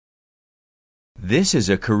This is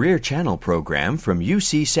a Career Channel program from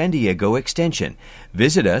UC San Diego Extension.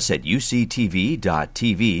 Visit us at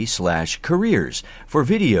uctv.tv/careers for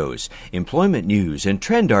videos, employment news, and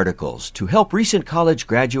trend articles to help recent college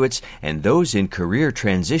graduates and those in career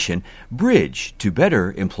transition bridge to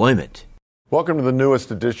better employment. Welcome to the newest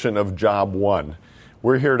edition of Job One.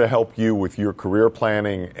 We're here to help you with your career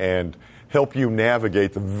planning and help you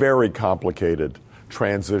navigate the very complicated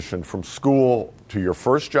transition from school to your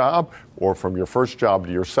first job, or from your first job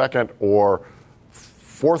to your second, or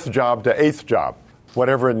fourth job to eighth job,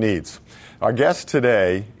 whatever it needs. Our guest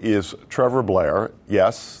today is Trevor Blair.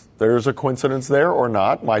 Yes, there's a coincidence there or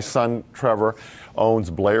not. My son, Trevor, owns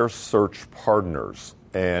Blair Search Partners.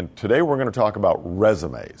 And today we're going to talk about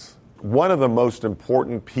resumes. One of the most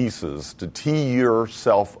important pieces to tee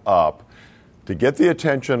yourself up to get the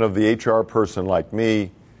attention of the HR person like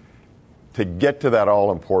me to get to that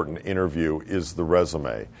all-important interview is the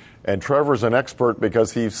resume. And Trevor's an expert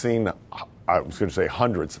because he's seen, I was going to say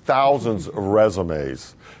hundreds, thousands of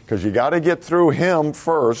resumes, because you got to get through him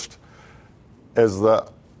first as the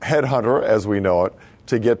headhunter, as we know it,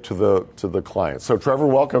 to get to the client. So Trevor,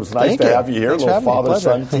 welcome. It's nice to have you here. Little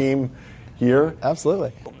father-son team here.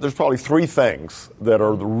 Absolutely. There's probably three things that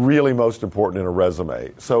are really most important in a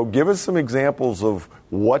resume. So give us some examples of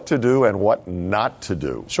what to do and what not to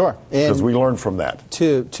do. Sure. Because we learned from that.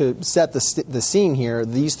 To set the scene here,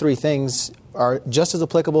 these three things are just as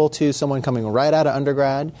applicable to someone coming right out of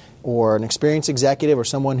undergrad or an experienced executive or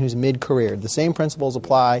someone who's mid-career. The same principles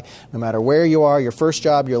apply no matter where you are, your first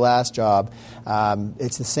job, your last job.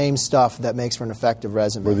 It's the same stuff that makes for an effective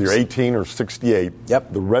resume. Whether you're 18 or 68,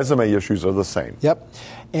 yep, the resume issues are the same. Yep.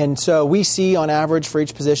 And so we see on average for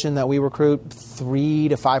each position that we recruit 300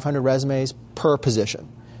 to 500 resumes per position.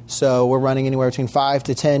 So we're running anywhere between 5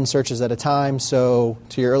 to 10 searches at a time. So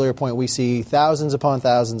to your earlier point, we see thousands upon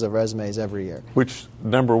thousands of resumes every year. Which,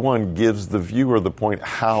 number one, gives the viewer the point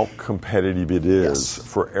how competitive it is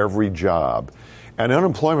for every job. And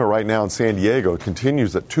unemployment right now in San Diego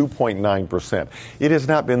continues at 2.9%. It has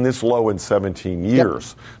not been this low in 17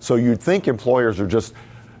 years. Yep. So you'd think employers are just,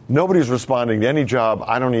 nobody's responding to any job.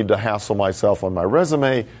 I don't need to hassle myself on my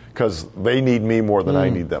resume because they need me more than I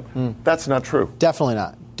need them. That's not true. Definitely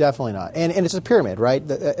not. Definitely not. And it's a pyramid, right?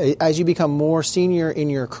 As you become more senior in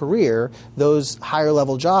your career, those higher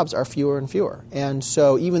level jobs are fewer and fewer. And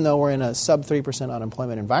so even though we're in a sub 3%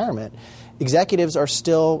 unemployment environment, executives are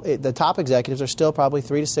still, the top executives are still probably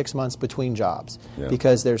 3 to 6 months between jobs,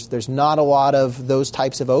 because there's not a lot of those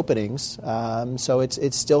types of openings. So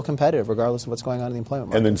it's still competitive regardless of what's going on in the employment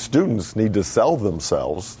market. And then students need to sell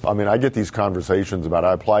themselves. I mean, I get these conversations about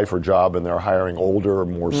I apply for a job and they're hiring older,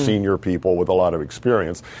 more senior people with a lot of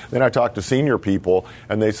experience. Then I talk to senior people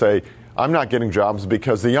and they say, I'm not getting jobs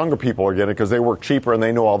because the younger people are getting it because they work cheaper and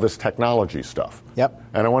they know all this technology stuff. Yep.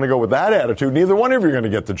 And I want to go with that attitude. Neither one of you are going to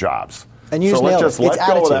get the jobs. And you so let's just let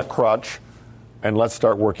go of that crutch and let's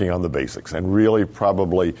start working on the basics and really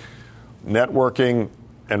probably networking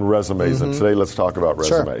and resumes. And today let's talk about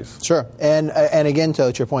resumes. Sure. And again,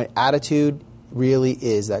 to your point, attitude really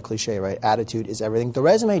is that cliche, right? Attitude is everything. The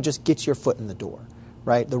resume just gets your foot in the door,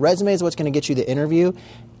 right? The resume is what's going to get you the interview.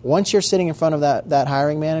 Once you're sitting in front of that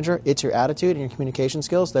hiring manager, it's your attitude and your communication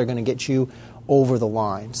skills that are going to get you over the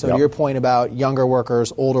line. So your point about younger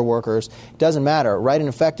workers, older workers, doesn't matter. Write an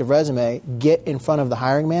effective resume, get in front of the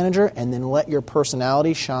hiring manager, and then let your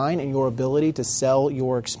personality shine and your ability to sell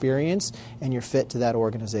your experience and your fit to that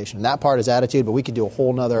organization. That part is attitude, but we could do a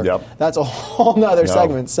whole nother, that's a whole nother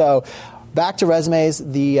segment. So back to resumes,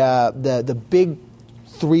 the big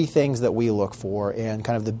three things that we look for and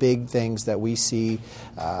kind of the big things that we see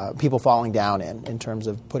people falling down in terms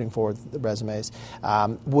of putting forward the resumes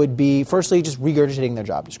would be, firstly, just regurgitating their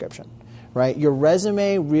job description, right? Your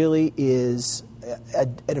resume really is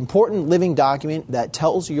an important living document that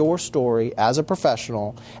tells your story as a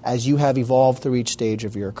professional as you have evolved through each stage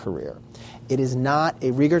of your career. It is not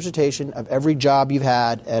a regurgitation of every job you've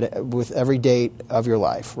had with every date of your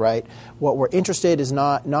life, right? What we're interested is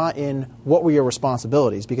not in what were your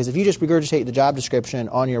responsibilities, because if you just regurgitate the job description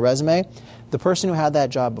on your resume, the person who had that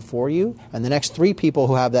job before you and the next 3 people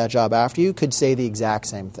who have that job after you could say the exact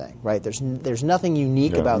same thing, right? There's nothing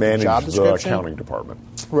unique about the job description. Manage the accounting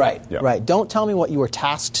department. Right, right. Don't tell me what you were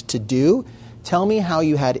tasked to do. Tell me how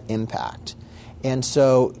you had impact. And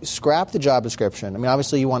so scrap the job description. I mean,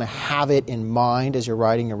 obviously you want to have it in mind as you're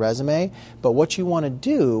writing your resume, but what you want to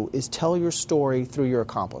do is tell your story through your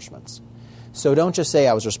accomplishments. So don't just say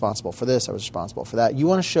I was responsible for this, I was responsible for that. You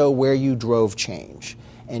want to show where you drove change.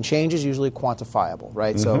 and change is usually quantifiable,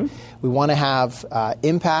 right? So we want to have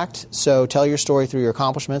impact. So tell your story through your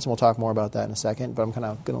accomplishments, and we'll talk more about that in a second, but I'm kind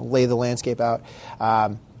of going to lay the landscape out.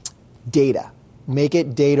 Data. Make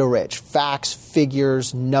it data rich. Facts,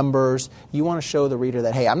 figures, numbers. You want to show the reader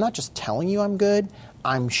that, hey, I'm not just telling you I'm good,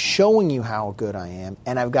 I'm showing you how good I am,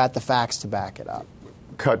 and I've got the facts to back it up.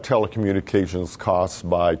 Cut telecommunications costs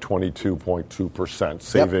by 22.2%,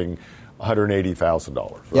 saving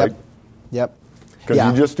 $180,000, right? Yep. Because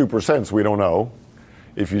you just do percents, we don't know.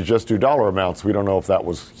 If you just do dollar amounts, we don't know if that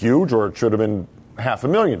was huge or it should have been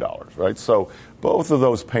 $500,000, right? So both of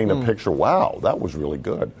those paint a picture. Wow, that was really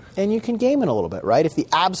good. And you can game it a little bit, right? If the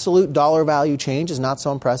absolute dollar value change is not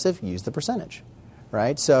so impressive, use the percentage,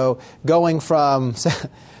 right? So going from $4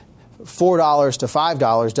 to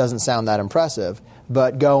 $5 doesn't sound that impressive.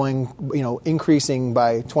 But increasing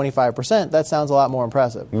by 25%, that sounds a lot more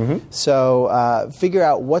impressive. So figure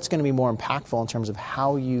out what's going to be more impactful in terms of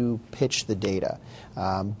how you pitch the data.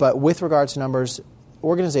 But with regards to numbers,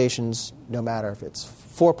 organizations, no matter if it's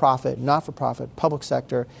for-profit, not-for-profit, public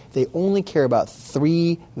sector, they only care about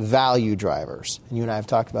 3 value drivers. And you and I have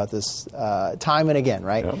talked about this time and again,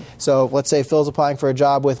 right? Yep. So let's say Phil's applying for a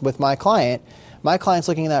job with my client. My client's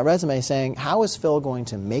looking at that resume saying, how is Phil going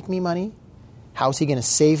to make me money? How is he going to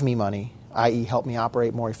save me money, i.e. help me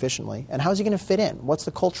operate more efficiently? And how is he going to fit in? What's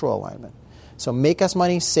the cultural alignment? So make us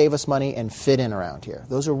money, save us money, and fit in around here.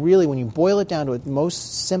 Those are really, when you boil it down to its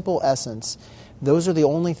most simple essence, those are the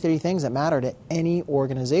only 3 things that matter to any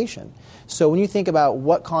organization. So when you think about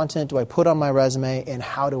what content do I put on my resume and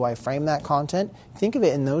how do I frame that content, think of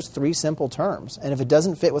it in those 3 simple terms. And if it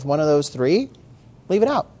doesn't fit with one of those 3, leave it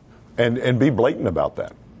out. And be blatant about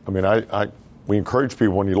that. I mean, we encourage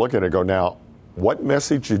people when you look at it, go, now, what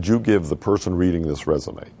message did you give the person reading this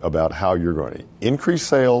resume about how you're going to increase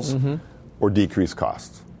sales or decrease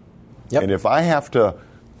costs? Yep. And if I have to,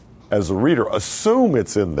 as a reader, assume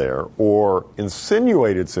it's in there or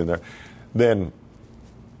insinuate it's in there, then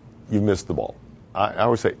you've missed the ball. I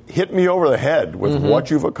always say, hit me over the head with what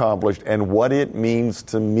you've accomplished and what it means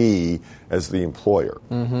to me as the employer.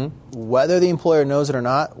 Whether the employer knows it or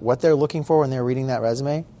not, what they're looking for when they're reading that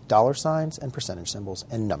resume, dollar signs and percentage symbols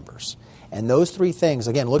and numbers. And those 3 things,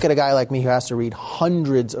 again, look at a guy like me who has to read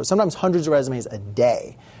sometimes hundreds of resumes a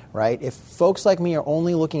day, right? If folks like me are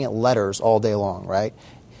only looking at letters all day long, right?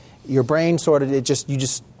 Your brain you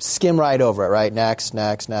just skim right over it, right? Next,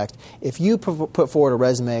 next, next. If you put forward a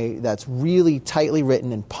resume that's really tightly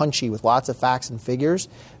written and punchy with lots of facts and figures,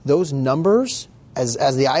 those numbers,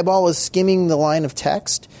 as the eyeball is skimming the line of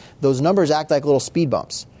text, those numbers act like little speed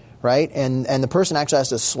bumps. Right, and the person actually has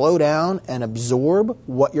to slow down and absorb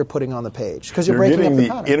what you're putting on the page because you're breaking up the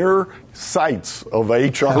pattern. Getting the inner sights of a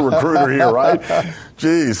HR recruiter here, right?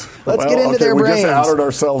 Jeez, let's get into their brains. We just outed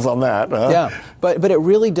ourselves on that. Huh? Yeah, but it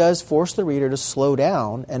really does force the reader to slow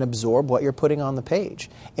down and absorb what you're putting on the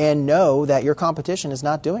page, and know that your competition is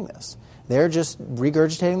not doing this. They're just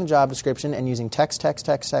regurgitating the job description and using text.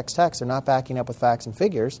 They're not backing up with facts and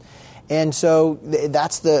figures. And so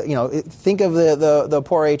that's think of the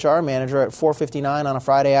poor HR manager at 4:59 on a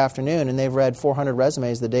Friday afternoon and they've read 400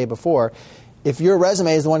 resumes the day before. If your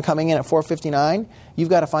resume is the one coming in at 4:59, you've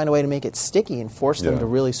got to find a way to make it sticky and force them to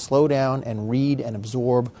really slow down and read and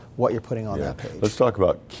absorb what you're putting on that page. Let's talk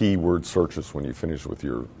about keyword searches when you finish with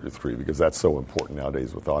your 3, because that's so important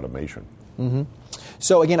nowadays with automation.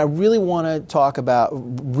 So again, I really want to talk about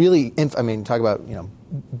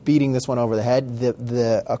beating this one over the head,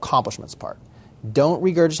 the accomplishments part. Don't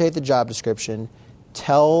regurgitate the job description.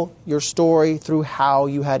 Tell your story through how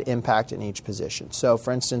you had impact in each position. So,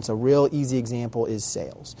 for instance, a real easy example is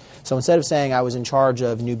sales. So instead of saying I was in charge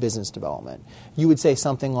of new business development, you would say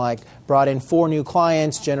something like, brought in 4 new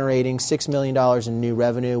clients, generating $6 million in new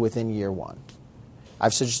revenue within year 1.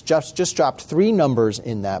 I've just dropped 3 numbers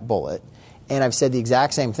in that bullet, and I've said the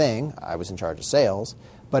exact same thing. I was in charge of sales,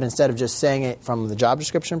 but instead of just saying it from the job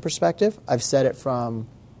description perspective, I've said it from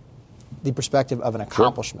the perspective of an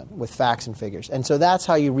accomplishment with facts and figures. And so that's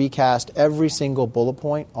how you recast every single bullet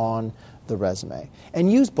point on the resume.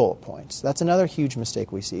 And use bullet points. That's another huge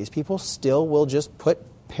mistake we see is people still will just put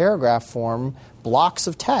paragraph form blocks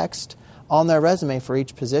of text on their resume for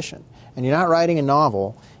each position. And you're not writing a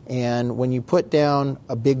novel, and when you put down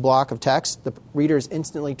a big block of text, the reader is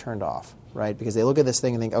instantly turned off, right? Because they look at this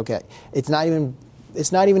thing and think, okay, it's not even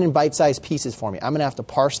in bite-sized pieces for me. I'm going to have to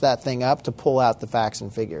parse that thing up to pull out the facts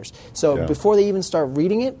and figures. So before they even start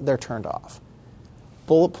reading it, they're turned off.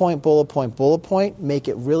 Bullet point, bullet point, bullet point. Make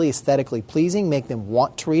it really aesthetically pleasing. Make them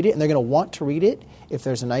want to read it. And they're going to want to read it if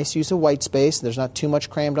there's a nice use of white space. There's not too much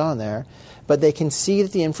crammed on there. But they can see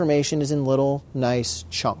that the information is in little, nice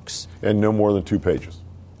chunks. And no more than 2 pages.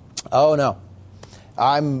 Oh, no.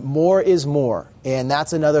 More is more. And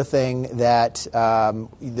that's another thing that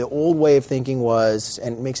the old way of thinking was,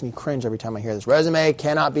 and it makes me cringe every time I hear this, resume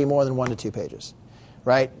cannot be more than 1 to 2 pages,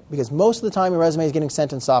 right? Because most of the time your resume is getting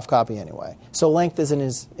sent in soft copy anyway. So length isn't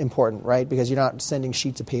as important, right? Because you're not sending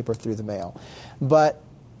sheets of paper through the mail. But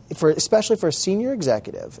especially for a senior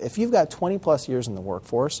executive, if you've got 20 plus years in the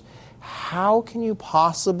workforce, how can you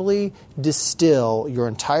possibly distill your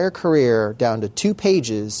entire career down to 2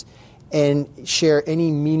 pages and share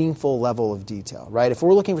any meaningful level of detail, right? If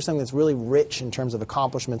we're looking for something that's really rich in terms of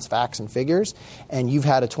accomplishments, facts, and figures, and you've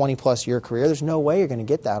had a 20-plus year career, there's no way you're going to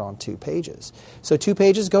get that on 2 pages. So 2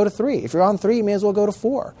 pages, go to 3. If you're on 3, you may as well go to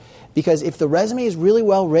 4. Because if the resume is really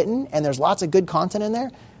well written and there's lots of good content in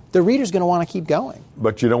there, the reader's going to want to keep going.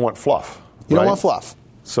 But you don't want fluff. You don't want fluff.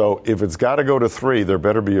 So if it's got to go to 3, there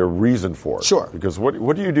better be a reason for it. Sure. Because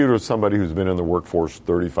what do you do to somebody who's been in the workforce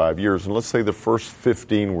 35 years, and let's say the first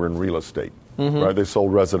 15 were in real estate, right? They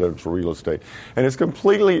sold residential real estate. And it's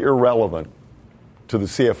completely irrelevant to the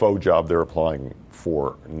CFO job they're applying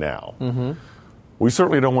for now. We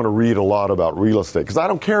certainly don't want to read a lot about real estate, because I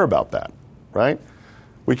don't care about that, right?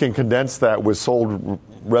 We can condense that with sold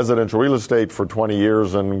residential real estate for 20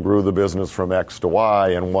 years and grew the business from X to Y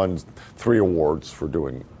and won 3 awards for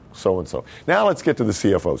doing so-and-so. Now let's get to the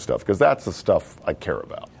CFO stuff, because that's the stuff I care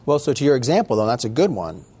about. Well, so to your example, though, that's a good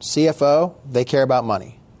one. CFO, they care about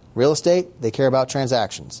money. Real estate, they care about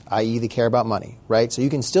transactions, i.e. they care about money, right? So you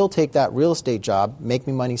can still take that real estate job, make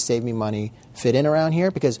me money, save me money, fit in around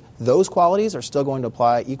here, because those qualities are still going to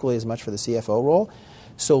apply equally as much for the CFO role.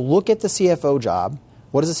 So look at the CFO job.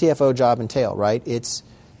 What does a CFO job entail, right? It's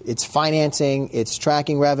financing, it's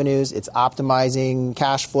tracking revenues, it's optimizing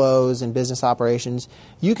cash flows and business operations.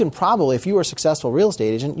 You can probably, if you were a successful real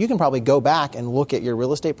estate agent, you can probably go back and look at your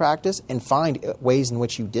real estate practice and find ways in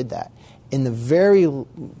which you did that. In the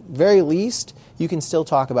very least, you can still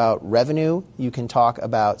talk about revenue, you can talk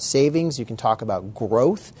about savings, you can talk about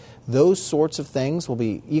growth. Those sorts of things will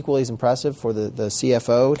be equally as impressive for the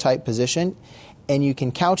CFO type position. And you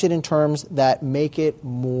can couch it in terms that make it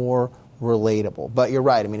more relatable. But you're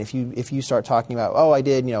right. I mean, if you start talking about, I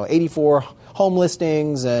did 84 home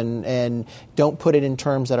listings and don't put it in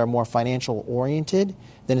terms that are more financial oriented,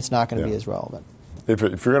 then it's not going to be as relevant. If you're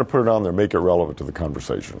going to put it on there, make it relevant to the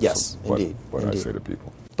conversation. Yes, indeed. What I say to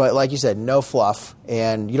people. But like you said, no fluff,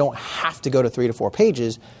 and you don't have to go to 3 to 4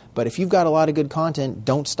 pages. But if you've got a lot of good content,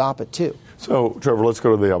 don't stop at 2. So, Trevor, let's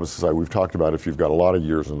go to the opposite side. We've talked about if you've got a lot of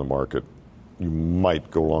years in the market, you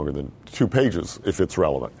might go longer than 2 pages if it's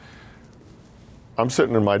relevant. I'm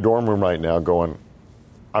sitting in my dorm room right now going,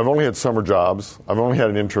 I've only had summer jobs. I've only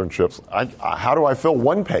had internships. How do I fill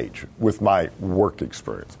 1 page with my work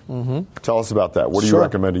experience? Tell us about that. What do you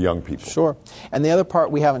recommend to young people? Sure. And the other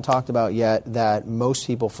part we haven't talked about yet that most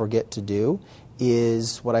people forget to do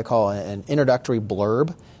is what I call an introductory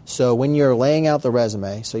blurb. So when you're laying out the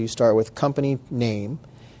resume, so you start with company name,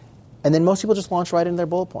 and then most people just launch right into their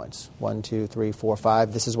bullet points. 1, 2, 3, 4,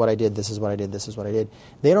 5. This is what I did. This is what I did. This is what I did.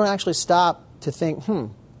 They don't actually stop to think,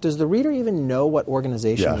 does the reader even know what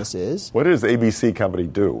organization this is? What does ABC company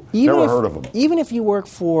do? Never heard of them. Even if you work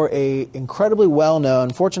for a incredibly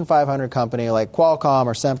well-known Fortune 500 company like Qualcomm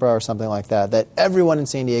or Sempra or something like that everyone in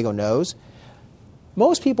San Diego knows,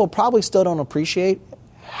 most people probably still don't appreciate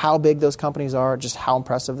how big those companies are, just how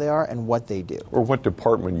impressive they are, and what they do. Or what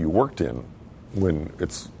department you worked in when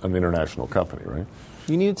it's an international company, right?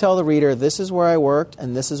 You need to tell the reader, this is where I worked,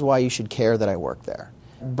 and this is why you should care that I worked there.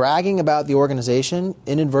 Bragging about the organization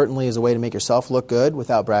inadvertently is a way to make yourself look good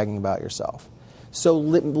without bragging about yourself. So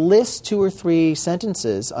list 2 or 3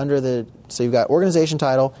 sentences under so you've got organization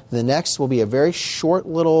title. The next will be a very short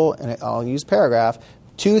little, and I'll use paragraph,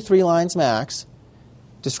 2-3 lines max,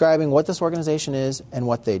 describing what this organization is and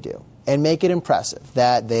what they do. And make it impressive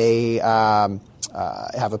that they have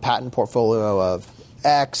a patent portfolio of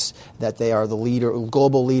X, that they are the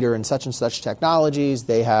global leader in such and such technologies,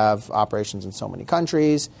 they have operations in so many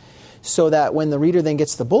countries, so that when the reader then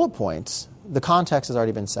gets the bullet points, the context has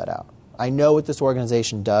already been set out. I know what this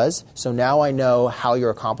organization does, so now I know how your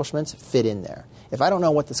accomplishments fit in there. If I don't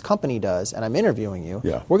know what this company does and I'm interviewing you,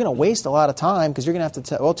 we're going to waste a lot of time because you're going to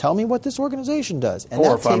have to tell me what this organization does. And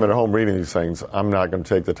or if I'm at home reading these things, I'm not going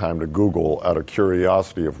to take the time to Google out of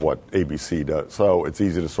curiosity of what ABC does. So it's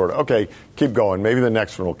easy to sort of, okay, keep going. Maybe the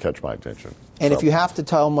next one will catch my attention. And if you have to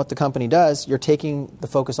tell them what the company does, you're taking the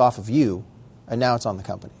focus off of you, and now it's on the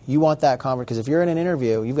company. You want that conversation, because if you're in an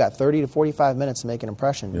interview, you've got 30 to 45 minutes to make an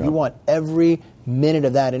impression. You want every minute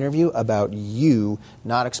of that interview about you,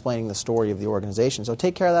 not explaining the story of the organization. So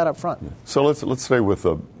take care of that up front. So let's stay with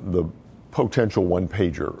the potential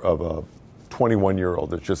one-pager of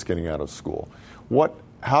 21-year-old that's just getting out of school,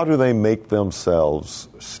 how do they make themselves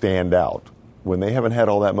stand out when they haven't had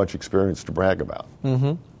all that much experience to brag about?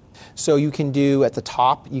 Mm-hmm. So you can do, at the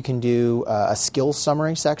top, you can do a skills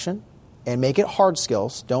summary section and make it hard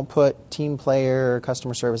skills. Don't put team player,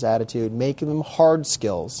 customer service attitude. Make them hard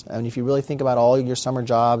skills. And if you really think about all your summer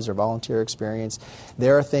jobs or volunteer experience,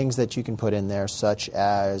 there are things that you can put in there, such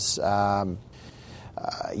as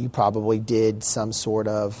you probably did some sort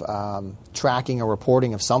of tracking or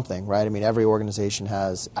reporting of something, right? I mean, every organization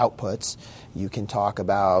has outputs. You can talk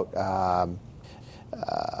about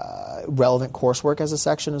relevant coursework as a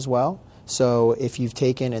section as well. So if you've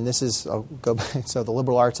taken, and this is, I'll go back, so the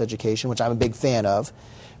liberal arts education, which I'm a big fan of,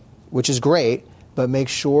 which is great, but make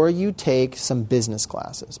sure you take some business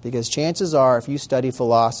classes, because chances are if you study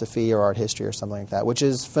philosophy or art history or something like that, which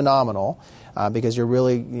is phenomenal, because you're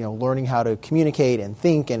really learning how to communicate and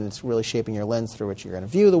think, and it's really shaping your lens through which you're going to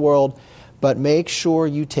view the world. But make sure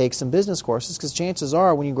you take some business courses, because chances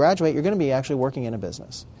are when you graduate, you're going to be actually working in a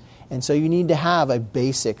business. And so you need to have a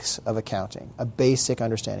basics of accounting, a basic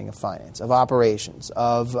understanding of finance, of operations,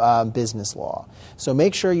 of business law. So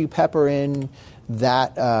make sure you pepper in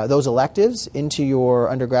those electives into your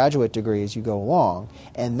undergraduate degree as you go along.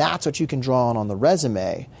 And that's what you can draw on the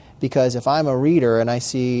resume. Because if I'm a reader and I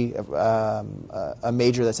see a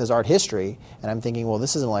major that says art history, and I'm thinking, well,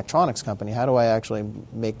 this is an electronics company, how do I actually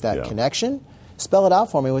make that connection? Spell it out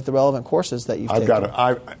for me with the relevant courses that you've taken.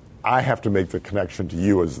 I have to make the connection to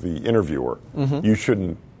you as the interviewer. Mm-hmm. You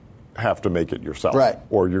shouldn't have to make it yourself, right?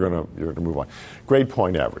 Or you're gonna move on. Grade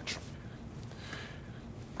point average.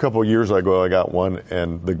 A couple of years ago, I got one,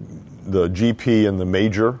 and the GP in the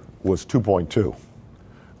major was 2.2,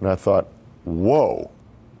 and I thought, whoa.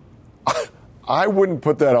 I wouldn't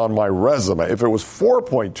put that on my resume. If it was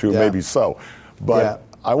 4.2, maybe so, but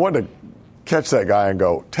I wanted to catch that guy and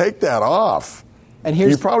go, take that off. And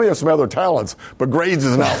you probably have some other talents, but grades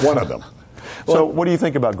is not one of them. So what do you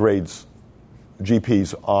think about grades,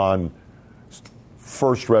 GPs, on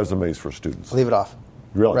first resumes for students? Leave it off.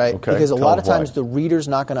 Really? Right? Okay. Because a lot of times the reader's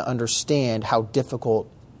not going to understand how difficult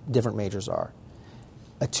different majors are.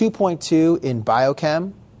 A 2.2 in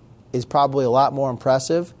biochem is probably a lot more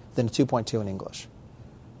impressive than a 2.2 in English.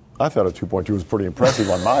 I thought a 2.2 was pretty impressive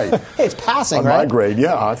on my it's passing, on right? my grade.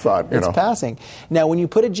 Yeah, I thought, it's passing. Now, when you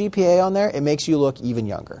put a GPA on there, it makes you look even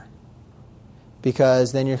younger.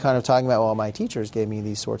 Because then you're kind of talking about, well, my teachers gave me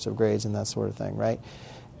these sorts of grades and that sort of thing, right?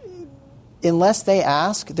 Unless they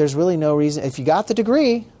ask, there's really no reason. If you got the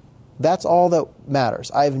degree, that's all that matters.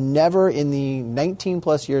 I've never, in the 19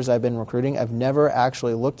 plus years I've been recruiting, I've never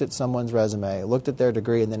actually looked at someone's resume, looked at their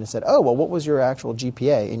degree, and then said, oh, well, what was your actual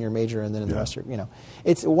GPA in your major and then in the rest of your,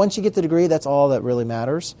 It's once you get the degree, that's all that really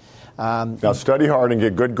matters. Now study hard and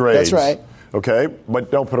get good grades. That's right. Okay, but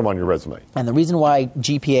don't put them on your resume. And the reason why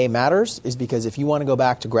GPA matters is because if you want to go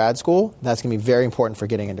back to grad school, that's going to be very important for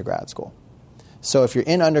getting into grad school. So if you're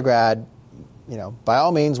in undergrad, by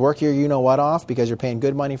all means, work your you-know-what off, because you're paying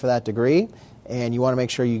good money for that degree, and you want to make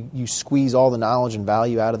sure you squeeze all the knowledge and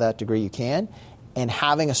value out of that degree you can. And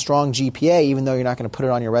having a strong GPA, even though you're not going to put it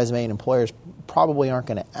on your resume and employers probably aren't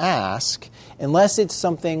going to ask, unless it's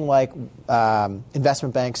something like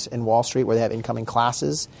investment banks in Wall Street where they have incoming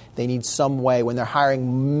classes, they need some way when they're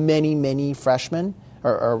hiring many freshmen,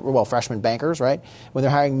 or freshman bankers, right? When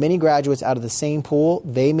they're hiring many graduates out of the same pool,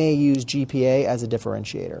 they may use GPA as a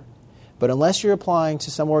differentiator. But unless you're applying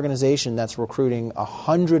to some organization that's recruiting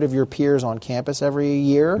 100 of your peers on campus every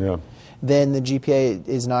year, then the GPA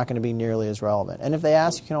is not going to be nearly as relevant. And if they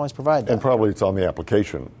ask, you can always provide that. And probably it's on the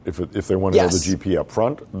application. If they want to know the GPA up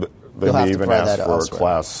front, they may even ask for a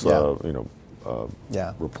class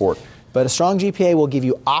report. But a strong GPA will give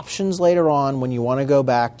you options later on when you want to go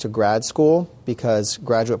back to grad school, because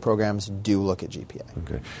graduate programs do look at GPA.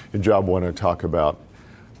 Okay. In Job 1, I talk about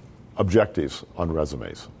objectives on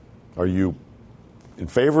resumes. Are you in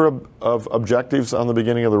favor of objectives on the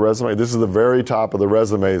beginning of the resume? This is the very top of the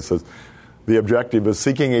resume. It says, the objective is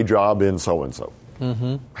seeking a job in so-and-so.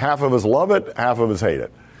 Mm-hmm. Half of us love it, half of us hate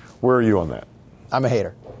it. Where are you on that? I'm a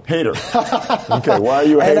hater. Hater. Okay, why are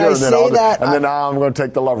you a hater? And then now I'm going to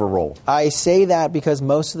take the lover role. I say that because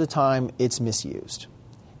most of the time it's misused.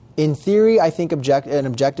 In theory, I think an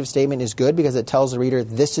objective statement is good because it tells the reader,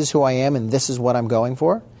 this is who I am and this is what I'm going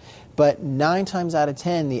for. But 9 times out of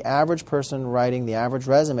 10, the average person writing the average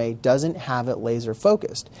resume doesn't have it laser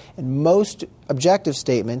focused. And most objective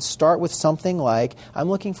statements start with something like, I'm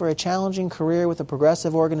looking for a challenging career with a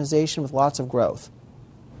progressive organization with lots of growth.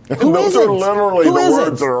 And those are literally the isn't?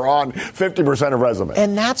 words that are on 50% of resumes.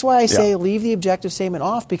 And that's why I say leave the objective statement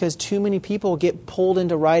off, because too many people get pulled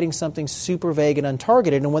into writing something super vague and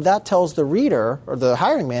untargeted. And what that tells the reader or the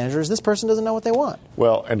hiring manager is this person doesn't know what they want.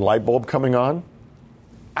 Well, and light bulb coming on,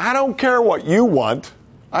 I don't care what you want.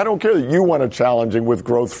 I don't care that you want a challenging with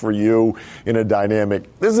growth for you in a dynamic.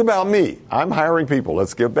 This is about me. I'm hiring people.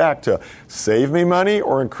 Let's get back to save me money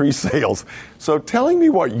or increase sales. So telling me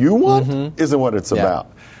what you want isn't what it's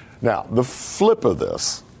about. Now, the flip of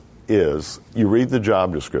this is you read the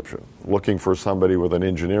job description, looking for somebody with an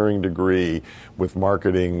engineering degree, with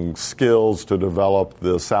marketing skills to develop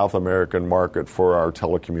the South American market for our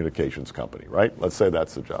telecommunications company, right? Let's say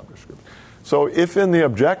that's the job description. So if in the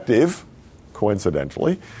objective,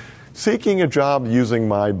 coincidentally, seeking a job using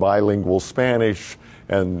my bilingual Spanish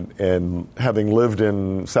and having lived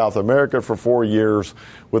in South America for 4 years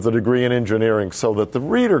with a degree in engineering, so that the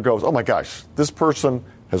reader goes, oh my gosh, this person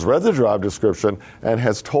has read the job description and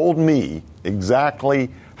has told me exactly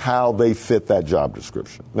how they fit that job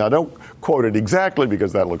description. Now, don't quote it exactly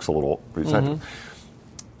because that looks a little pretentious.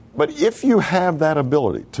 But if you have that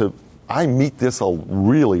ability to, I meet this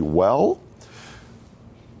really well,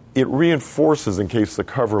 it reinforces in case the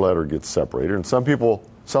cover letter gets separated. And some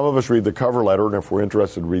of us read the cover letter, and if we're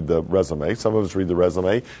interested, read the resume. Some of us read the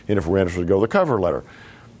resume, and if we're interested, go the cover letter.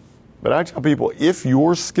 But I tell people, if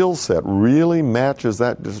your skill set really matches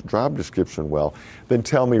that job description well, then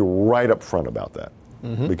tell me right up front about that.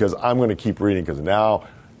 Because I'm going to keep reading, because now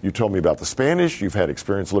you told me about the Spanish, you've had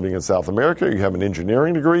experience living in South America, you have an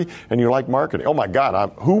engineering degree, and you like marketing. Oh my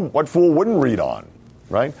God, what fool wouldn't read on,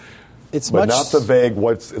 right? But not the vague,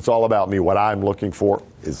 it's all about me, what I'm looking for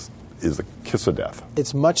is a kiss of death.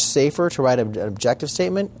 It's much safer to write an objective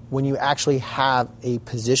statement when you actually have a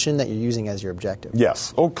position that you're using as your objective.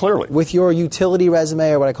 Yes. Oh, clearly. With your utility resume,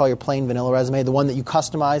 or what I call your plain vanilla resume, the one that you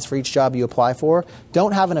customize for each job you apply for,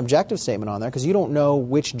 don't have an objective statement on there because you don't know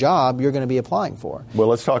which job you're going to be applying for. Well,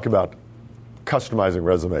 let's talk about customizing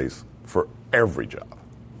resumes for every job.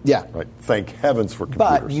 Yeah. Right. Thank heavens for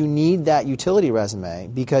computers. But you need that utility resume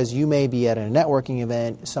because you may be at a networking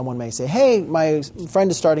event. Someone may say, hey, my friend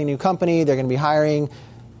is starting a new company. They're going to be hiring.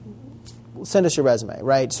 Send us your resume,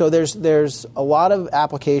 right? So there's a lot of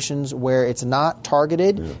applications where it's not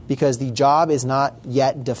targeted because the job is not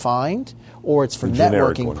yet defined, or it's for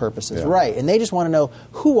networking purposes. Right. And they just want to know,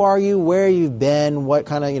 who are you, where you've been, what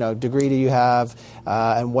kind of degree do you have,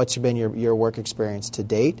 and what's been your work experience to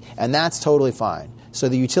date. And that's totally fine. So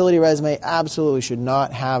the utility resume absolutely should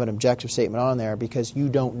not have an objective statement on there because you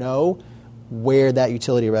don't know where that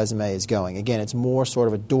utility resume is going. Again, it's more sort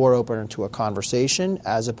of a door opener to a conversation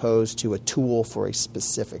as opposed to a tool for a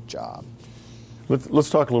specific job. Let's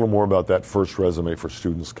talk a little more about that first resume for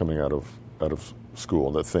students coming out of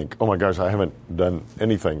school that think, oh my gosh, I haven't done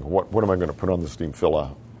anything. What am I going to put on this team? Fill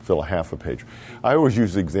a half a page. I always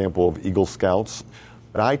use the example of Eagle Scouts.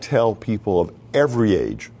 And I tell people of every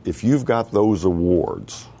age, if you've got those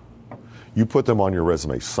awards, you put them on your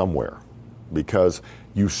resume somewhere because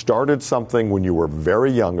you started something when you were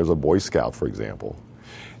very young as a Boy Scout, for example,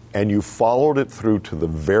 and you followed it through to the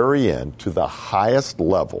very end, to the highest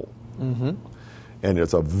level. And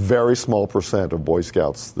it's a very small percent of Boy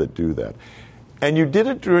Scouts that do that. And you did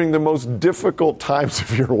it during the most difficult times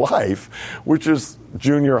of your life, which is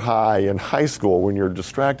junior high and high school when you're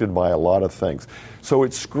distracted by a lot of things. So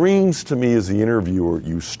it screams to me as the interviewer,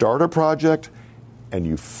 you start a project and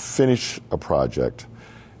you finish a project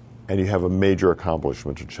and you have a major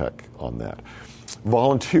accomplishment to check on that.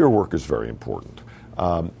 Volunteer work is very important.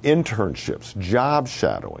 Internships, job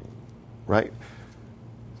shadowing, right?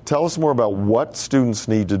 Tell us more about what students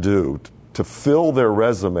need to do to fill their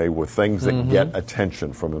resume with things that get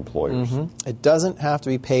attention from employers. It doesn't have to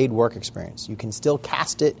be paid work experience. You can still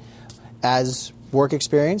cast it as work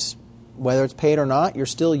experience. Whether it's paid or not, you're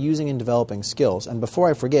still using and developing skills. And before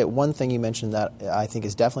I forget, one thing you mentioned that I think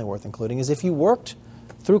is definitely worth including is if you worked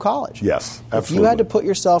through college. Yes, absolutely. If you had to put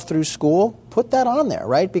yourself through school, put that on there,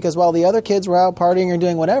 right? Because while the other kids were out partying or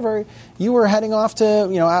doing whatever, you were heading off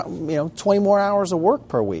to 20 more hours of work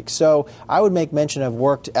per week. So I would make mention of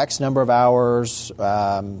worked X number of hours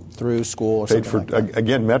through school or paid something for, like that.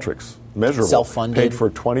 Again, metrics, measurable. Self-funded. Paid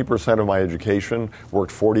for 20% of my education,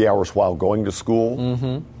 worked 40 hours while going to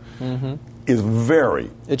school. Is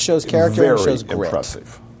very, it shows character and it shows grit.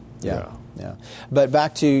 Impressive. Yeah. But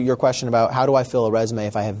back to your question about how do I fill a resume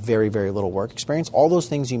if I have very, very little work experience, all those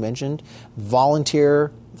things you mentioned,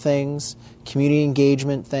 volunteer things, community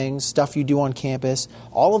engagement things, stuff you do on campus,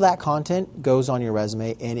 all of that content goes on your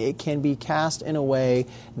resume and it can be cast in a way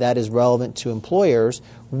that is relevant to employers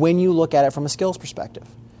when you look at it from a skills perspective.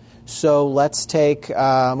 So let's take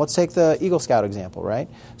the Eagle Scout example, right?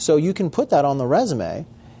 So you can put that on the resume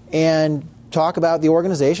and talk about the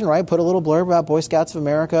organization, right? Put a little blurb about Boy Scouts of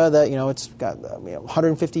America that, it's got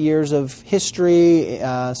 150 years of history,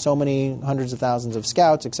 so many hundreds of thousands of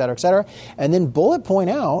scouts, et cetera, and then bullet point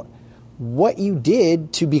out what you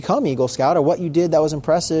did to become Eagle Scout or what you did that was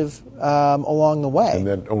impressive along the way. And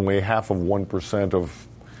then only 0.5% of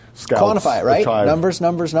scouts quantify it, right? Numbers.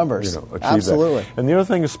 Absolutely. That. And the other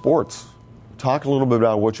thing is sports. Talk a little bit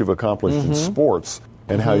about what you've accomplished in sports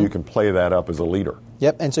and how you can play that up as a leader.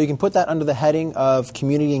 Yep, and so you can put that under the heading of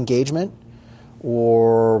community engagement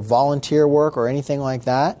or volunteer work or anything like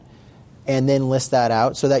that, and then list that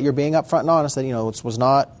out so that you're being upfront and honest that, it was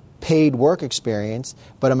not paid work experience,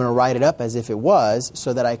 but I'm going to write it up as if it was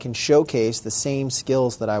so that I can showcase the same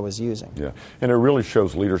skills that I was using. Yeah, and it really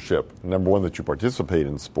shows leadership, number one, that you participate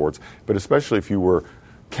in sports, but especially if you were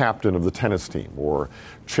captain of the tennis team or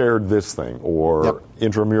chaired this thing or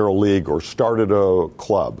intramural league or started a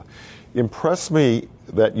club. Impress me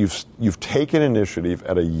that you've taken initiative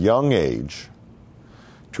at a young age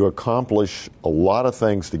to accomplish a lot of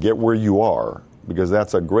things to get where you are, because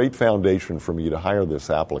that's a great foundation for me to hire this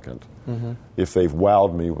applicant if they've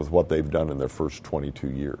wowed me with what they've done in their first 22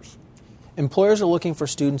 years. Employers are looking for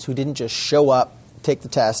students who didn't just show up, take the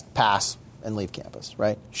test, pass, and leave campus,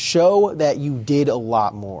 right? Show that you did a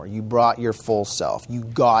lot more. You brought your full self. You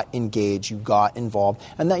got engaged. You got involved.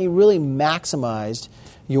 And that you really maximized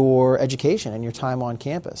your education and your time on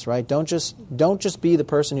campus, right? Don't just be the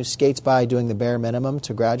person who skates by doing the bare minimum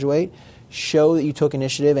to graduate. Show that you took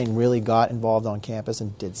initiative and really got involved on campus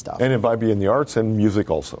and did stuff. And it might be in the arts and music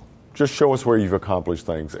also. Just show us where you've accomplished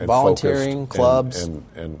things and volunteering, clubs,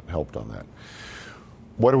 and helped on that.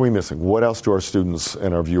 What are we missing? What else do our students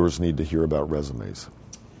and our viewers need to hear about resumes?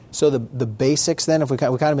 So the basics then, if we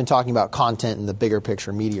kind of been talking about content and the bigger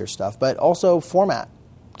picture, meatier stuff, but also format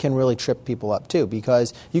can really trip people up too,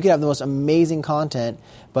 because you can have the most amazing content,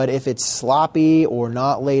 but if it's sloppy or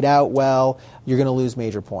not laid out well, you're going to lose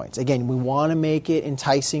major points. Again, we want to make it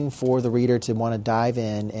enticing for the reader to want to dive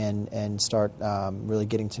in and start really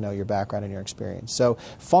getting to know your background and your experience. So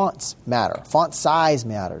fonts matter. Font size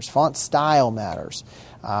matters. Font style matters.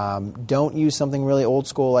 Don't use something really old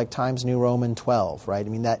school like Times New Roman 12, right? I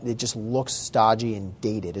mean, that it just looks stodgy and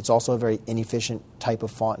dated. It's also a very inefficient type of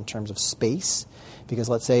font in terms of space, because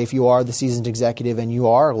let's say if you are the seasoned executive and you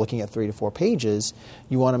are looking at 3 to 4 pages,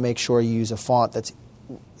 you want to make sure you use a font that's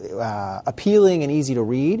appealing and easy to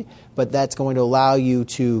read, but that's going to allow you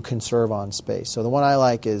to conserve on space. So the one I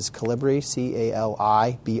like is Calibri,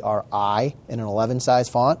 Calibri, in an 11 size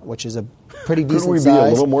font, which is a pretty decent size. Couldn't we be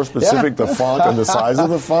a little more specific, the font and the size of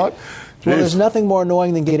the font? Jeez. Well, there's nothing more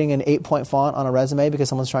annoying than getting an 8-point font on a resume because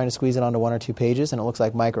someone's trying to squeeze it onto 1 or 2 pages and it looks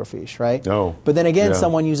like microfiche, right? No. But then again,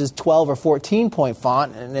 someone uses 12 or 14-point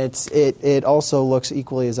font and it also looks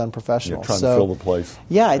equally as unprofessional. You're trying to fill the place.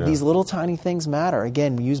 Yeah, these little tiny things matter.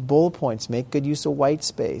 Again, use bullet points. Make good use of white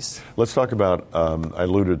space. Let's talk about, I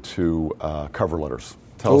alluded to cover letters.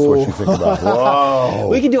 Tell us what you think about it. Whoa.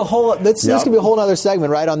 We can do a whole, this could be a whole other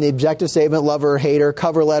segment, right, on the objective statement, lover or hater,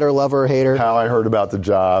 cover letter, lover or hater. How I heard about the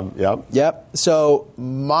job, Yep. So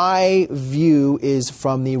my view is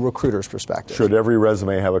from the recruiter's perspective. Should every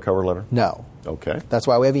resume have a cover letter? No. Okay. That's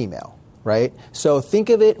why we have email, right? So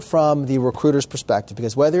think of it from the recruiter's perspective,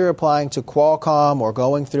 because whether you're applying to Qualcomm or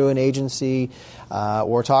going through an agency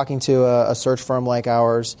or talking to a search firm like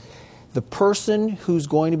ours, the person who's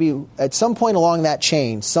going to be, at some point along that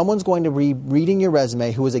chain, someone's going to be reading your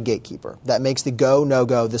resume who is a gatekeeper. That makes the go,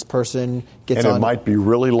 no-go. This person gets on. And it might be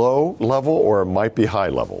really low level or it might be high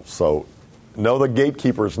level. So no, the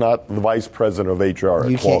gatekeeper is not the vice president of HR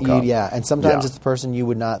at Qualcomm. And sometimes it's the person you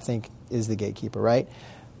would not think is the gatekeeper, right?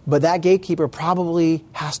 But that gatekeeper probably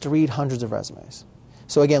has to read hundreds of resumes.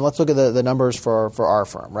 So again, let's look at the numbers for our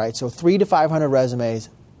firm, right? So 300 to 500 resumes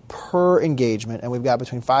per engagement, and we've got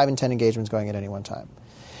between 5 and 10 engagements going at any one time.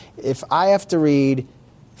 If I have to read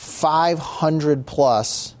 500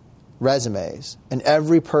 plus resumes and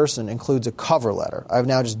every person includes a cover letter, I've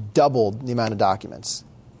now just doubled the amount of documents.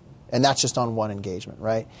 And that's just on one engagement,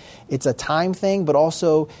 right? It's a time thing, but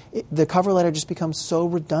also the cover letter just becomes so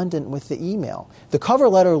redundant with the email. The cover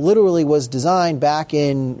letter literally was designed back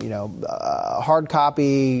in, hard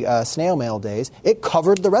copy snail mail days. It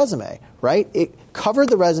covered the resume, right? It covered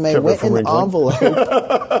the resume, went in the envelope,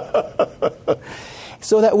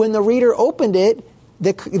 so that when the reader opened it,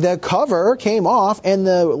 the cover came off and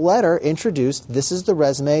the letter introduced, this is the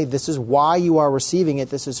resume, this is why you are receiving it,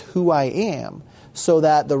 this is who I am, so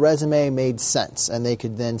that the resume made sense. And they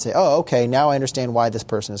could then say, oh, okay, now I understand why this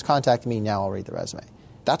person has contacted me, now I'll read the resume.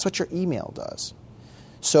 That's what your email does.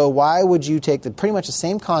 So why would you take pretty much the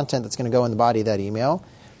same content that's going to go in the body of that email,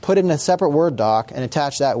 put it in a separate Word doc, and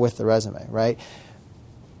attach that with the resume, right?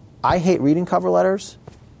 I hate reading cover letters.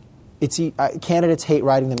 Candidates hate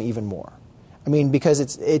writing them even more. I mean, because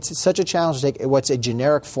it's such a challenge to take what's a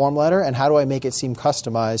generic form letter and how do I make it seem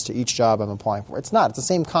customized to each job I'm applying for. It's not. It's the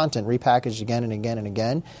same content repackaged again and again and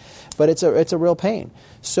again, but it's a real pain.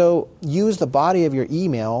 So use the body of your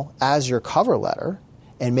email as your cover letter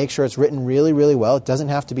and make sure it's written really, really well. It doesn't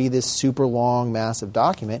have to be this super long, massive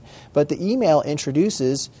document, but the email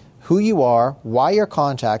introduces who you are, why you're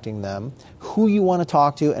contacting them, who you want to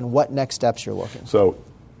talk to, and what next steps you're looking for. So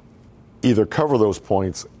either cover those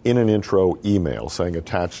points in an intro email saying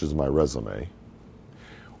attached is my resume,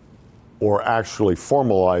 or actually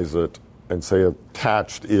formalize it and say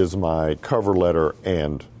attached is my cover letter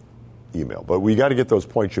and email. But we got to get those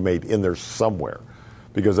points you made in there somewhere,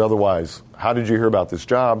 because otherwise, how did you hear about this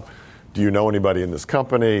job? Do you know anybody in this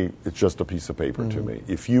company? It's just a piece of paper to me.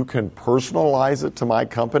 If you can personalize it to my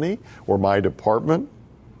company or my department,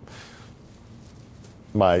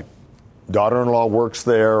 my daughter-in-law works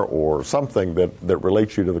there or something that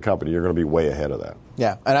relates you to the company, you're going to be way ahead of that.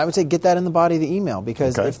 Yeah, and I would say get that in the body of the email,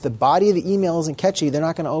 because if the body of the email isn't catchy, they're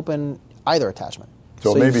not going to open either attachment.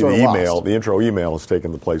 So maybe the email, the intro email, is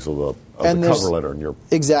taking the place of the cover letter in your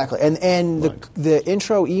exactly, and the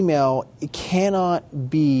intro email cannot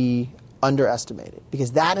be underestimated,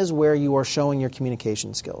 because that is where you are showing your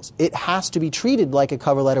communication skills. It has to be treated like a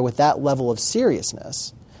cover letter with that level of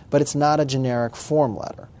seriousness, but it's not a generic form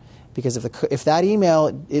letter. Because if that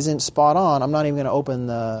email isn't spot on, I'm not even going to open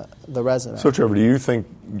the resume. So, Trevor, do you think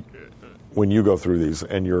when you go through these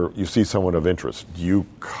and you see someone of interest, do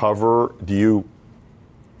you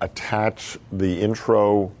attach the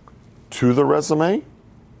intro to the resume,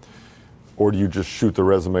 or do you just shoot the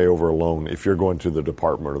resume over alone if you're going to the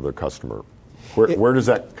department or the customer? Where does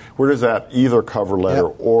that either cover letter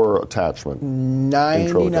or attachment?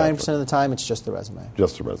 99% of the time, it's just the resume.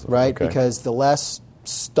 Just the resume, right? Okay. Because the less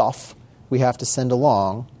stuff we have to send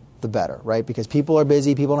along, the better, right? Because people are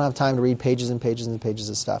busy, people don't have time to read pages and pages and pages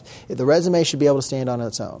of stuff. The resume should be able to stand on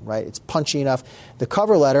its own, right? It's punchy enough. The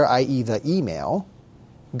cover letter, i.e. the email,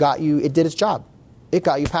 it did its job. It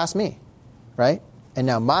got you past me, right? And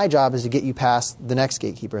now my job is to get you past the next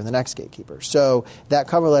gatekeeper and the next gatekeeper. So that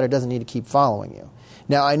cover letter doesn't need to keep following you.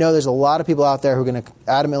 Now, I know there's a lot of people out there who are going to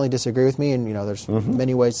adamantly disagree with me, and there's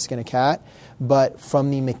many ways to skin a cat. But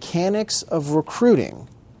from the mechanics of recruiting,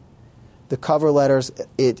 the cover letters,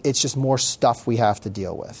 it's just more stuff we have to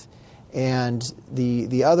deal with. And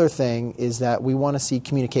the other thing is that we want to see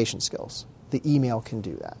communication skills. The email can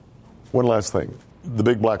do that. One last thing. The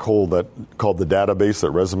big black hole called the database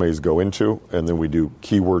that resumes go into, and then we do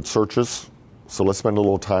keyword searches. So let's spend a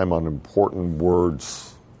little time on important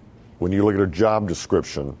words. When you look at a job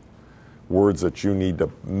description, words that you need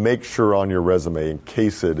to make sure on your resume in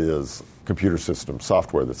case it is computer system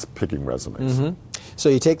software that's picking resumes. So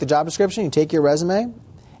you take the job description, you take your resume,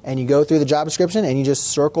 and you go through the job description and you just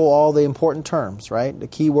circle all the important terms, right? The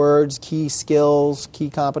keywords, key skills, key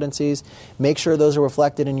competencies. Make sure those are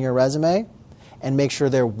reflected in your resume, and make sure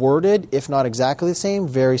they're worded, if not exactly the same,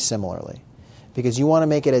 very similarly. Because you want to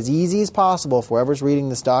make it as easy as possible for whoever's reading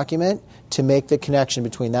this document to make the connection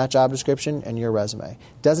between that job description and your resume.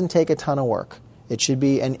 It doesn't take a ton of work. It should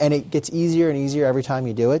be, and it gets easier and easier every time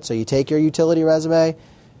you do it. So you take your utility resume,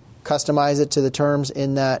 customize it to the terms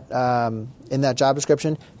in that job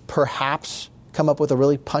description, perhaps come up with a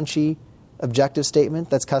really punchy objective statement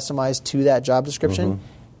that's customized to that job description,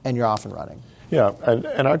 and you're off and running. Yeah,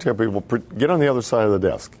 and I tell people, get on the other side of the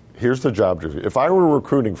desk. Here's the job description. If I were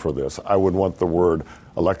recruiting for this, I would want the word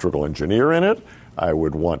electrical engineer in it. I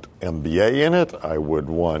would want MBA in it. I would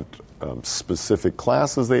want specific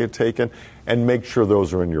classes they had taken, and make sure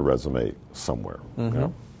those are in your resume somewhere.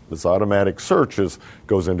 This automatic search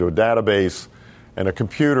goes into a database, and a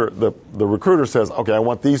computer, the recruiter says, okay, I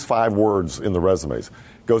want these 5 words in the resumes.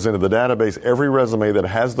 Goes into the database. Every resume that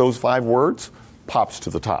has those 5 words pops to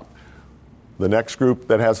the top. The next group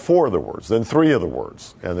that has 4 of the words, then 3 of the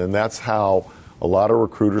words. And then that's how a lot of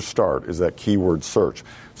recruiters start, is that keyword search.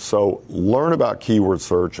 So learn about keyword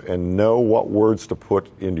search and know what words to put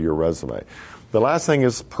into your resume. The last thing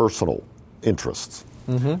is personal interests.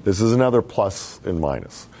 This is another plus and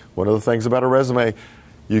minus. One of the things about a resume,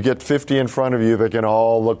 you get 50 in front of you that can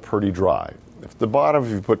all look pretty dry. At the bottom,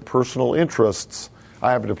 if you put personal interests,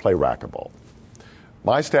 I happen to play racquetball.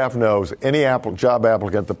 My staff knows any job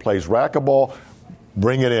applicant that plays racquetball,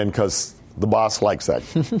 bring it in, because the boss likes that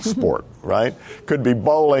sport, right? Could be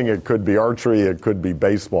bowling, it could be archery, it could be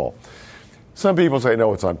baseball. Some people say,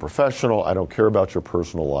 no, it's unprofessional. I don't care about your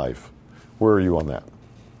personal life. Where are you on that?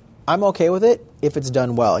 I'm okay with it if it's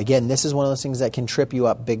done well. Again, this is one of those things that can trip you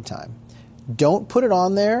up big time. Don't put it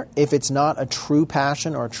on there if it's not a true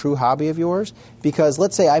passion or a true hobby of yours, because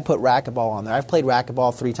let's say I put racquetball on there. I've played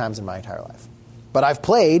racquetball 3 times in my entire life. But I've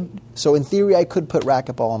played, so in theory I could put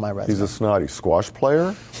racquetball on my resume. He's a snotty squash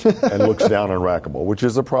player and looks down on racquetball, which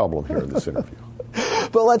is a problem here in this interview.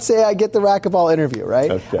 But let's say I get the racquetball interview,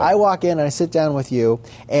 right? Okay. I walk in and I sit down with you,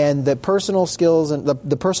 and the personal skills and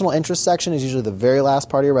the personal interest section is usually the very last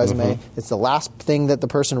part of your resume. Mm-hmm. It's the last thing that the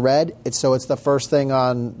person read, so it's the first thing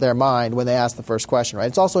on their mind when they ask the first question, right?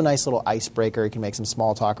 It's also a nice little icebreaker. You can make some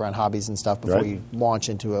small talk around hobbies and stuff before you launch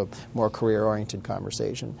into a more career-oriented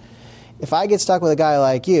conversation. If I get stuck with a guy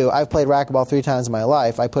like you, I've played racquetball 3 times in my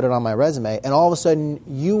life, I put it on my resume, and all of a sudden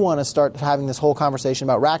you want to start having this whole conversation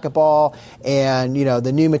about racquetball and,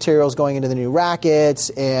 the new materials going into the new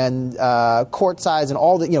rackets and court size and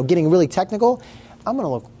all the, getting really technical, I'm going to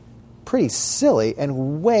look pretty silly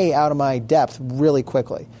and way out of my depth really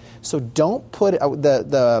quickly. So don't put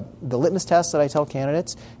the litmus test that I tell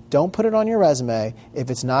candidates, don't put it on your resume if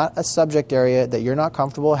it's not a subject area that you're not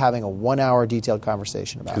comfortable having a 1-hour detailed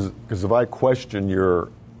conversation about. Because if I question your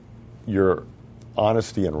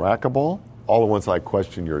honesty in racquetball, all at once I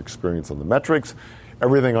question your experience on the metrics,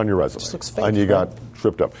 everything on your resume. Just looks fake, and you got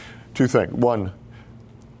tripped up. 2 things. 1,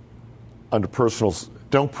 under personals,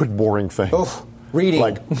 don't put boring things. Oh, reading.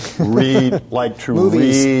 Like to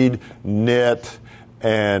Movies. read, knit,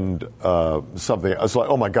 and something. It's like,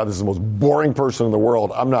 oh my God, this is the most boring person in the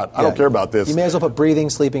world. I don't care about this. You may as well put breathing,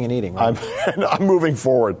 sleeping, and eating. Right? I'm moving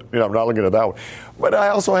forward. I'm not looking at that one. But I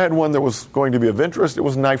also had one that was going to be of interest. It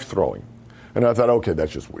was knife throwing. And I thought, okay,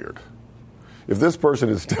 that's just weird. If this person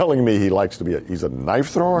is telling me he's a knife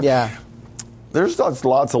thrower, there's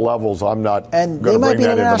lots of levels I'm not going to bring that into my company. And they might be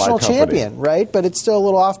an international champion, right? But it's still a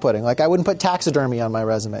little off-putting. Like I wouldn't put taxidermy on my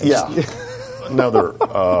resume. Yeah. Another...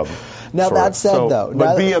 Now, that said, though...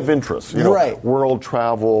 But be of interest. Right. World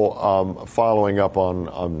travel, following up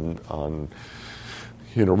on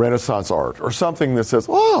Renaissance art, or something that says,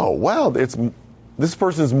 oh, wow, this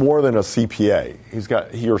person's more than a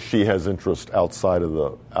CPA. He or she has interest outside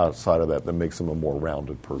of that makes him a more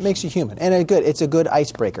rounded person. Makes you human. And it's a good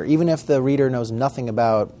icebreaker. Even if the reader knows nothing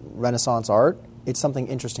about Renaissance art, it's something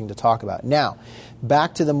interesting to talk about. Now,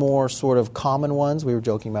 back to the more sort of common ones. We were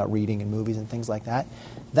joking about reading and movies and things like that.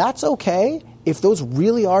 That's okay. If those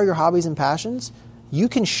really are your hobbies and passions, you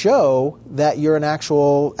can show that you're an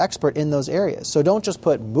actual expert in those areas. So don't just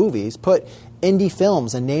put movies, put indie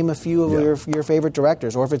films and name a few of your favorite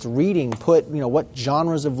directors. Or if it's reading, put what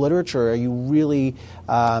genres of literature are you really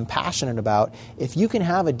passionate about. If you can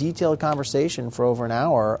have a detailed conversation for over an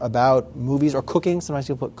hour about movies or cooking, sometimes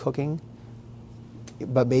people put cooking,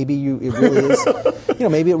 but maybe it really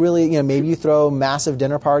is, maybe you throw massive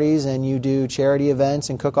dinner parties and you do charity events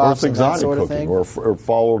and cook-offs and that sort of thing. Or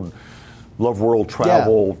followed Love World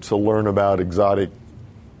Travel to learn about exotic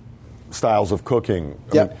styles of cooking.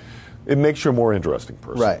 I mean, it makes you a more interesting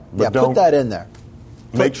person. Right. But put that in there.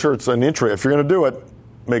 Make sure it's an interest. If you're going to do it,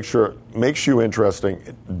 make sure it makes you interesting.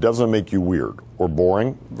 It doesn't make you weird or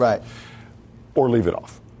boring. Right. Or leave it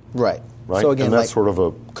off. Right. Right? So again, and that's sort of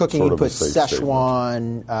a cooking, sort you of put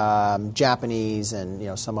Szechuan, Japanese,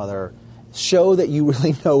 and some other. Show that you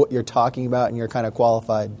really know what you're talking about and you're kind of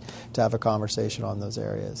qualified to have a conversation on those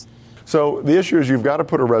areas. So the issue is you've got to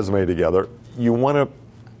put a resume together. You want to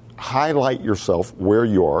highlight yourself where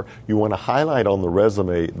you are. You want to highlight on the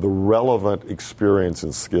resume the relevant experience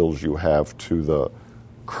and skills you have to the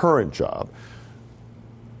current job.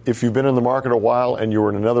 If you've been in the market a while and you were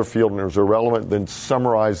in another field and it was irrelevant, then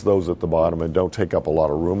summarize those at the bottom and don't take up a lot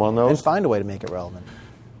of room on those. And find a way to make it relevant.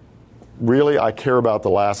 Really, I care about the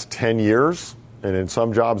last 10 years, and in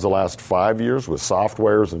some jobs the last 5 years with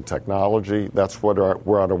softwares and technology. That's where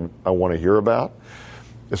I want to hear about,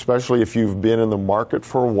 especially if you've been in the market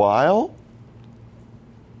for a while.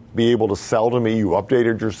 Be able to sell to me you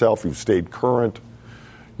updated yourself, you've stayed current,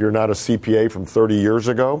 you're not a CPA from 30 years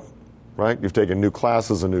ago. Right? You've taken new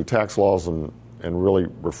classes and new tax laws and really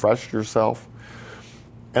refreshed yourself.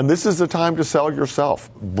 And this is the time to sell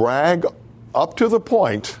yourself. Brag up to the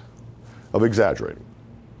point of exaggerating.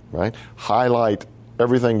 Right? Highlight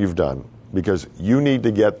everything you've done because you need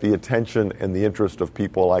to get the attention and the interest of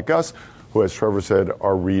people like us who, as Trevor said,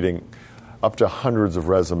 are reading up to hundreds of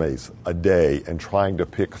resumes a day and trying to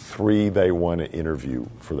pick 3 they want to interview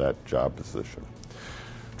for that job position.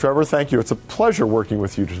 Trevor, thank you. It's a pleasure working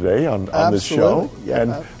with you today on this show. Yeah.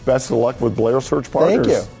 And best of luck with Blair Search Partners.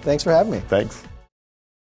 Thank you. Thanks for having me. Thanks.